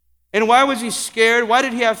 And why was he scared? Why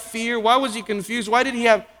did he have fear? Why was he confused? Why did he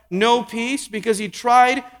have no peace? Because he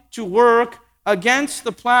tried to work against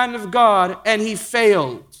the plan of God and he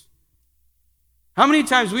failed. How many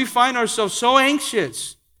times we find ourselves so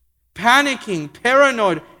anxious, panicking,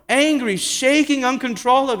 paranoid, angry, shaking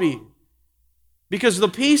uncontrollably because the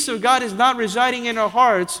peace of God is not residing in our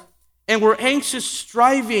hearts and we're anxious,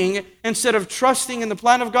 striving instead of trusting in the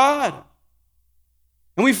plan of God.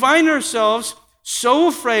 And we find ourselves so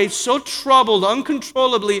afraid, so troubled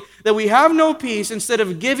uncontrollably that we have no peace instead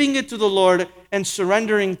of giving it to the Lord and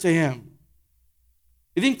surrendering to him.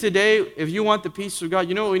 You think today, if you want the peace of God,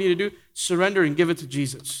 you know what we need to do? Surrender and give it to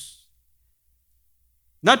Jesus.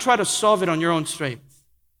 Not try to solve it on your own strength.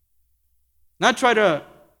 Not try to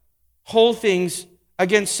hold things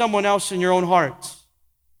against someone else in your own heart.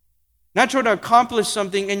 Not try to accomplish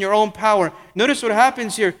something in your own power. Notice what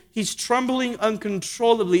happens here. He's trembling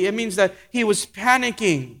uncontrollably. It means that he was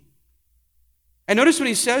panicking. And notice what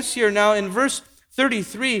he says here now in verse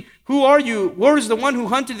 33. Who are you? Where is the one who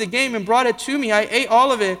hunted the game and brought it to me? I ate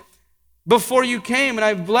all of it before you came, and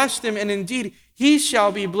I blessed him, and indeed he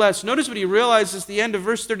shall be blessed. Notice what he realizes at the end of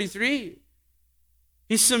verse 33.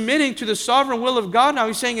 He's submitting to the sovereign will of God now.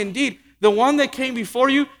 He's saying, indeed, the one that came before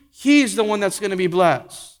you, he's the one that's going to be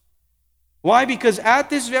blessed. Why? Because at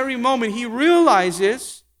this very moment, he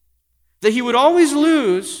realizes that he would always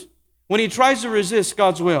lose when he tries to resist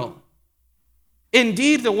God's will.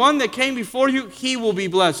 Indeed, the one that came before you, he will be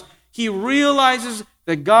blessed. He realizes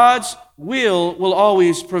that God's will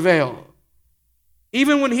always prevail.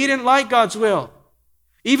 Even when he didn't like God's will,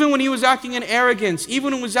 even when he was acting in arrogance, even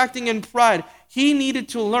when he was acting in pride, he needed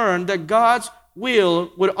to learn that God's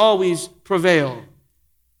will would always prevail.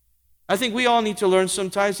 I think we all need to learn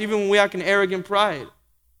sometimes, even when we act in arrogant pride,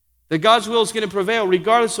 that God's will is going to prevail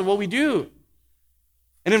regardless of what we do.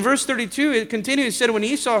 And in verse 32, it continues, it said, when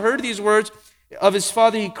Esau heard these words of his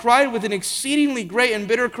father, he cried with an exceedingly great and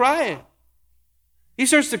bitter cry. He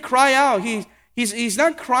starts to cry out. He's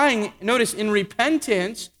not crying, notice, in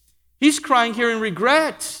repentance. He's crying here in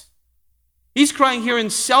regret. He's crying here in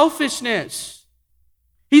selfishness.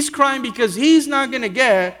 He's crying because he's not going to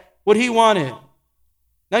get what he wanted.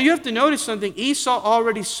 Now you have to notice something. Esau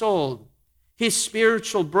already sold his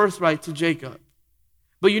spiritual birthright to Jacob.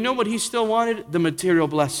 But you know what he still wanted? The material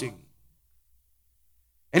blessing.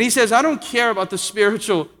 And he says, I don't care about the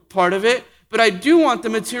spiritual part of it, but I do want the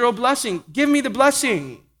material blessing. Give me the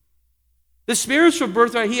blessing. The spiritual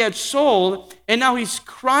birthright he had sold, and now he's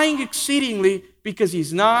crying exceedingly because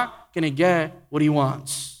he's not going to get what he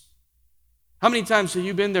wants. How many times have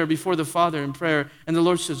you been there before the Father in prayer and the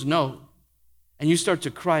Lord says no? And you start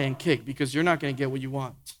to cry and kick because you're not going to get what you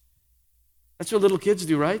want. That's what little kids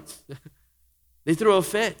do, right? They throw a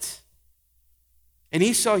fit. And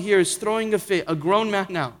Esau here is throwing a fit, a grown man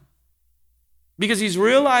now. Because he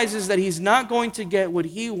realizes that he's not going to get what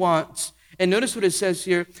he wants. And notice what it says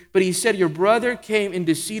here. But he said, your brother came in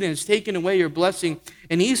deceit and has taken away your blessing.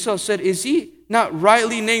 And Esau said, is he not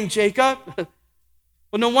rightly named Jacob?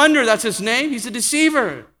 Well, no wonder that's his name. He's a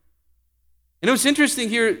deceiver. And what's interesting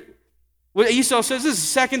here, what Esau says, this is the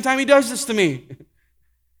second time he does this to me.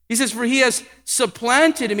 He says, for he has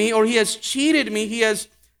supplanted me, or he has cheated me, he has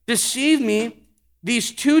deceived me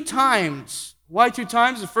these 2 times. Why 2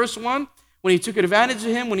 times? The first one, when he took advantage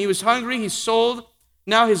of him, when he was hungry, he sold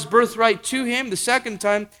now his birthright to him. The second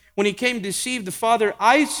time, when he came to deceive the father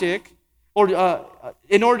Isaac,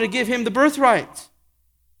 in order to give him the birthright.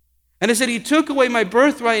 And he said, he took away my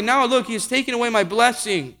birthright, and now look, he has taken away my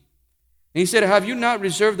blessing. And he said, have you not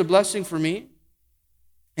reserved the blessing for me?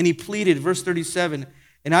 And he pleaded, verse 37,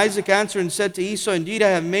 and Isaac answered and said to Esau, indeed, I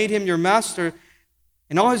have made him your master,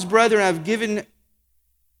 and all his brethren I have given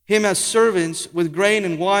him as servants with grain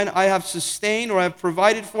and wine. I have sustained, or I have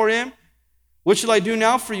provided for him. What shall I do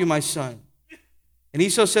now for you, my son? And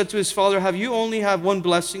Esau said to his father, have you only have one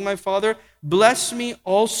blessing, my father? Bless me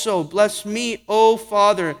also. Bless me, O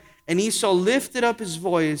father. And Esau lifted up his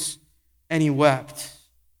voice and he wept.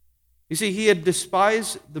 You see, he had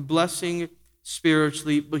despised the blessing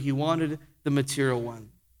spiritually, but he wanted the material one.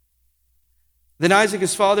 Then Isaac,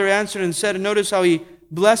 his father, answered and said, and notice how he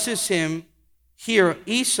blesses him here,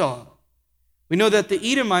 Esau. We know that the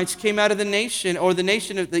Edomites came out of the nation, or the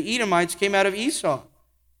nation of the Edomites came out of Esau.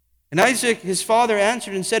 And Isaac, his father,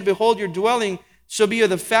 answered and said, behold, your dwelling shall be of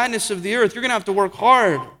the fatness of the earth. You're going to have to work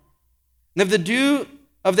hard. And of the dew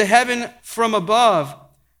of the heaven from above,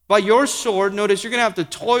 by your sword, notice, you're going to have to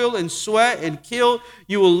toil and sweat and kill.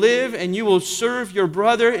 You will live and you will serve your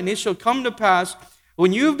brother. And it shall come to pass,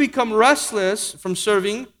 when you have become restless from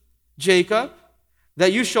serving Jacob,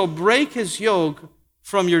 that you shall break his yoke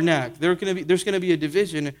from your neck. There's going to be a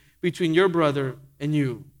division between your brother and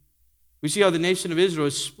you. We see how the nation of Israel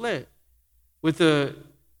is split with the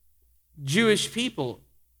Jewish people.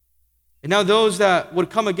 And now those that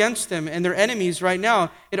would come against them and their enemies right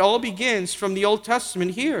now, it all begins from the Old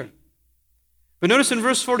Testament here. But notice in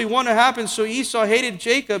verse 41 it happens, so Esau hated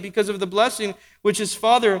Jacob because of the blessing which his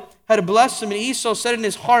father had blessed him. And Esau said in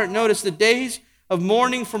his heart, notice, the days of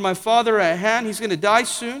mourning for my father are at hand. He's going to die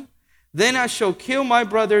soon. Then I shall kill my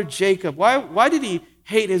brother Jacob. Why did he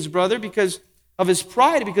hate his brother? Because of his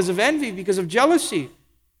pride, because of envy, because of jealousy.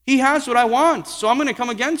 He has what I want, so I'm going to come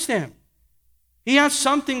against him. He has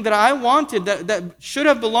something that I wanted that should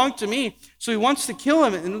have belonged to me, so he wants to kill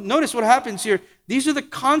him. And notice what happens here. These are the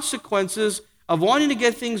consequences of wanting to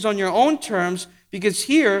get things on your own terms, because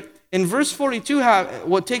here in verse 42,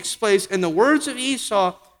 what takes place in the words of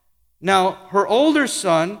Esau, now her older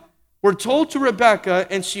son were told to Rebekah,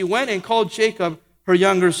 and she went and called Jacob her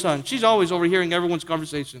younger son. She's always overhearing everyone's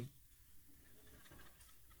conversation.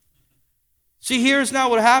 See, here's now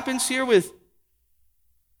what happens here with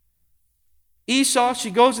Esau.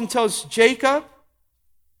 She goes and tells Jacob.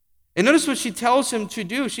 And notice what she tells him to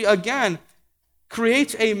do. She, again,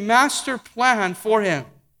 creates a master plan for him.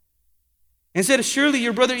 And said, surely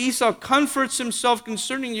your brother Esau comforts himself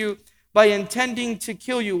concerning you by intending to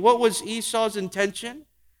kill you. What was Esau's intention?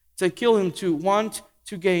 To kill him, to want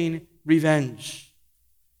to gain revenge.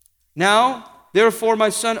 Now, therefore, my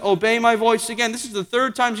son, obey my voice. Again, this is the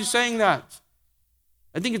 3rd time she's saying that.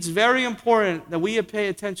 I think it's very important that we pay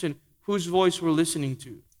attention whose voice we're listening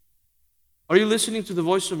to. Are you listening to the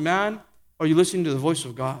voice of man, or are you listening to the voice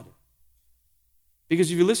of God?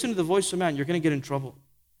 Because if you listen to the voice of man, you're going to get in trouble.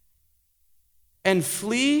 And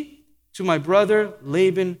flee to my brother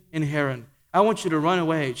Laban in Haran. I want you to run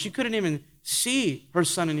away. She couldn't even see her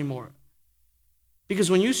son anymore.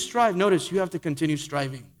 Because when you strive, notice you have to continue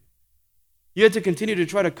striving. You have to continue to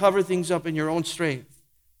try to cover things up in your own strength.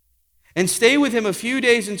 And stay with him a few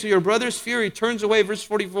days until your brother's fury turns away, verse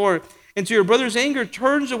 44, until your brother's anger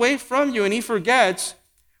turns away from you and he forgets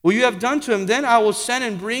what you have done to him. Then I will send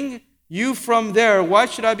and bring you from there. Why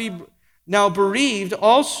should I be now bereaved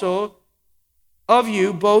also of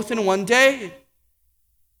you both in one day?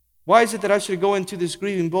 Why is it that I should go into this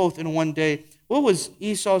grieving both in one day? What was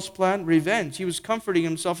Esau's plan? Revenge. He was comforting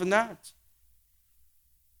himself in that.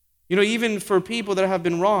 Even for people that have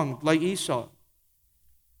been wronged, like Esau,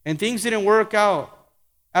 and things didn't work out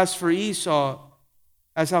as for Esau,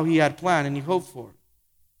 as how he had planned and he hoped for.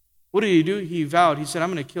 What did he do? He vowed. He said,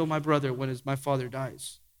 I'm going to kill my brother when my father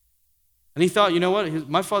dies. And he thought,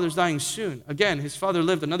 my father's dying soon. Again, his father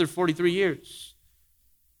lived another 43 years.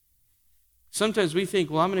 Sometimes we think,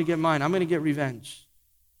 I'm going to get mine. I'm going to get revenge.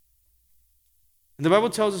 And the Bible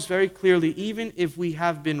tells us very clearly, even if we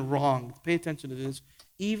have been wronged, pay attention to this,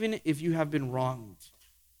 even if you have been wronged,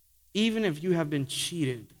 even if you have been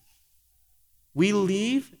cheated, we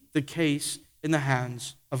leave the case in the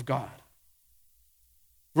hands of God.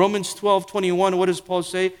 Romans 12:21, what does Paul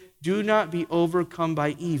say? Do not be overcome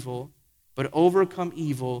by evil, but overcome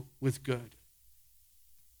evil with good.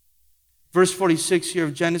 Verse 46 here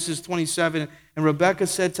of Genesis 27, and Rebekah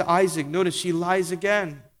said to Isaac, notice she lies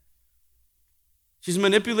again. She's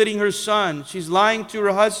manipulating her son. She's lying to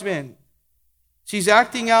her husband. She's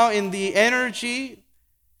acting out in the energy,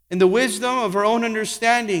 in the wisdom of her own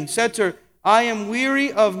understanding. Said to her, I am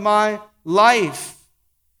weary of my life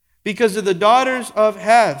because of the daughters of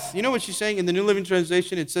Heth. You know what she's saying in the New Living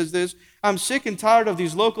Translation? It says this, I'm sick and tired of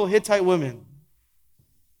these local Hittite women.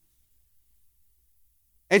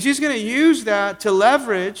 And she's going to use that to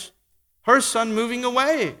leverage her son moving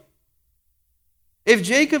away. If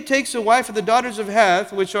Jacob takes a wife of the daughters of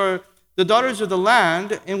Heth, which are the daughters of the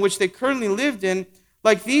land in which they currently lived in,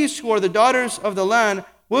 like these who are the daughters of the land,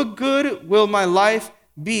 what good will my life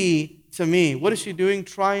be to me? What is she doing?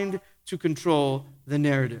 Trying to control the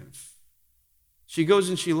narrative. She goes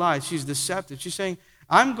and she lies. She's deceptive. She's saying,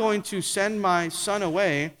 I'm going to send my son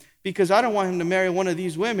away because I don't want him to marry one of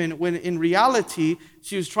these women, when in reality,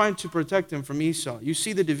 she was trying to protect him from Esau. You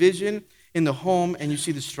see the division in the home and you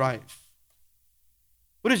see the strife.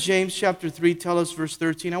 What does James chapter 3 tell us, verse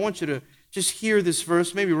 13? I want you to just hear this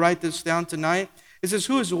verse, maybe write this down tonight. It says,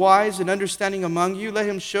 who is wise and understanding among you? Let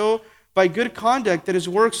him show by good conduct that his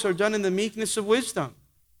works are done in the meekness of wisdom.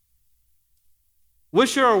 What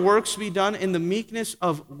should our works be done? In the meekness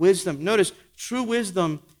of wisdom. Notice, true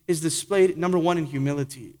wisdom is displayed, number one, in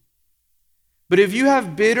humility. But if you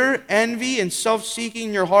have bitter envy and self-seeking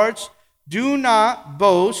in your hearts, do not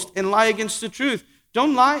boast and lie against the truth.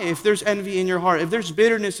 Don't lie if there's envy in your heart. If there's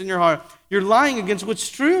bitterness in your heart, you're lying against what's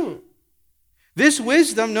true. This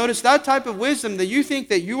wisdom, notice that type of wisdom that you think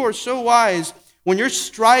that you are so wise when you're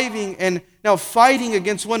striving and now fighting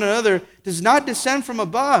against one another, does not descend from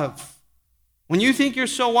above. When you think you're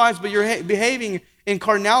so wise, but you're behaving in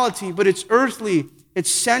carnality, but it's earthly, it's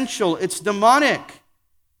sensual, it's demonic.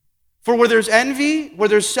 For where there's envy, where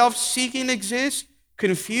there's self-seeking exists,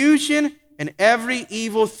 confusion and every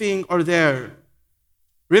evil thing are there.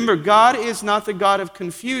 Remember, God is not the God of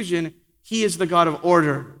confusion. He is the God of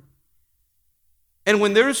order. And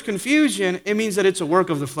when there is confusion, it means that it's a work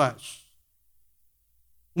of the flesh.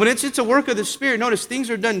 When it's a work of the Spirit, notice things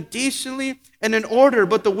are done decently and in order.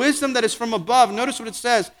 But the wisdom that is from above, notice what it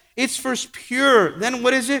says. It's first pure. Then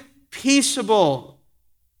what is it? Peaceable.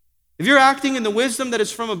 If you're acting in the wisdom that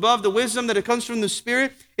is from above, the wisdom that it comes from the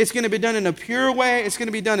Spirit, it's going to be done in a pure way. It's going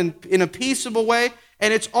to be done in a peaceable way.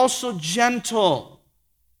 And it's also gentle.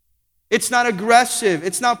 It's not aggressive.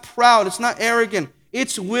 It's not proud. It's not arrogant.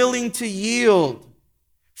 It's willing to yield.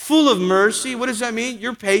 Full of mercy. What does that mean?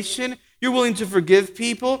 You're patient. You're willing to forgive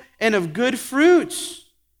people, and of good fruits.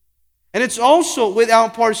 And it's also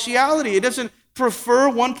without partiality. It doesn't prefer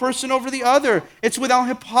one person over the other. It's without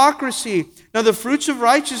hypocrisy. Now the fruits of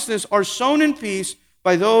righteousness are sown in peace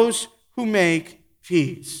by those who make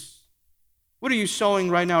peace. What are you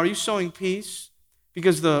sowing right now? Are you sowing peace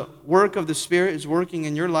because the work of the Spirit is working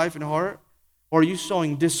in your life and heart? Or are you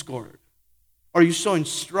sowing discord? Are you sowing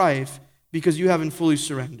strife because you haven't fully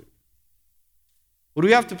surrendered? What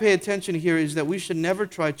we have to pay attention here is that we should never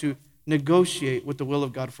try to negotiate with the will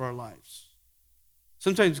of God for our lives.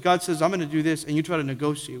 Sometimes God says, I'm going to do this, and you try to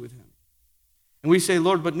negotiate with Him. And we say,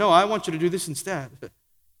 Lord, but no, I want you to do this instead.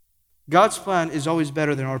 God's plan is always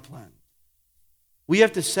better than our plan. We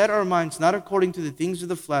have to set our minds not according to the things of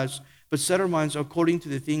the flesh, but set our minds according to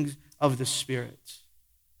the things of the Spirit.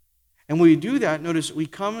 And when we do that, notice we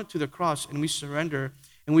come to the cross and we surrender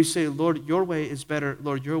and we say, Lord, your way is better.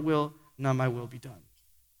 Lord, your will, not my will, be done.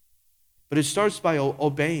 But it starts by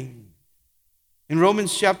obeying. In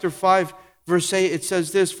Romans chapter 5, verse 8, it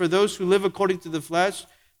says this, for those who live according to the flesh,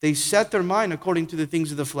 they set their mind according to the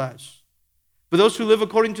things of the flesh. But those who live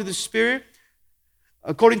according to the Spirit,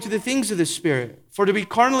 according to the things of the Spirit. For to be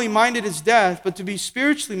carnally minded is death, but to be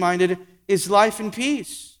spiritually minded is life and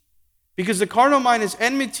peace. Because the carnal mind is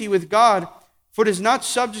enmity with God, for it is not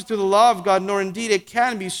subject to the law of God, nor indeed it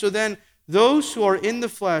can be. So then, those who are in the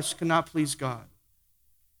flesh cannot please God.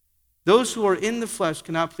 Those who are in the flesh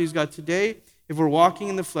cannot please God. Today, if we're walking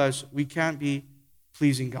in the flesh, we can't be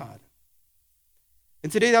pleasing God.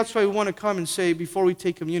 And today, that's why we want to come and say, before we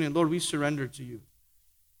take communion, Lord, we surrender to you.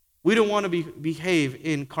 We don't want to behave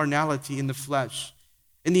in carnality, in the flesh,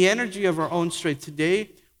 in the energy of our own strength.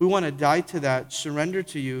 Today, we want to die to that, surrender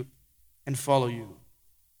to you, and follow you.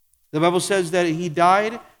 The Bible says that he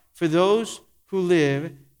died for those who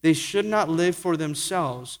live. They should not live for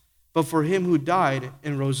themselves, but for him who died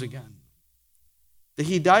and rose again. That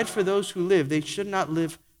he died for those who live. They should not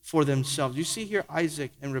live for themselves. You see here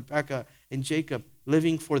Isaac and Rebekah and Jacob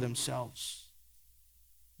living for themselves.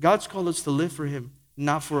 God's called us to live for him,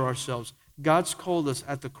 not for ourselves. God's called us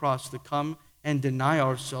at the cross to come and deny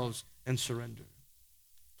ourselves and surrender.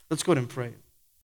 Let's go ahead and pray.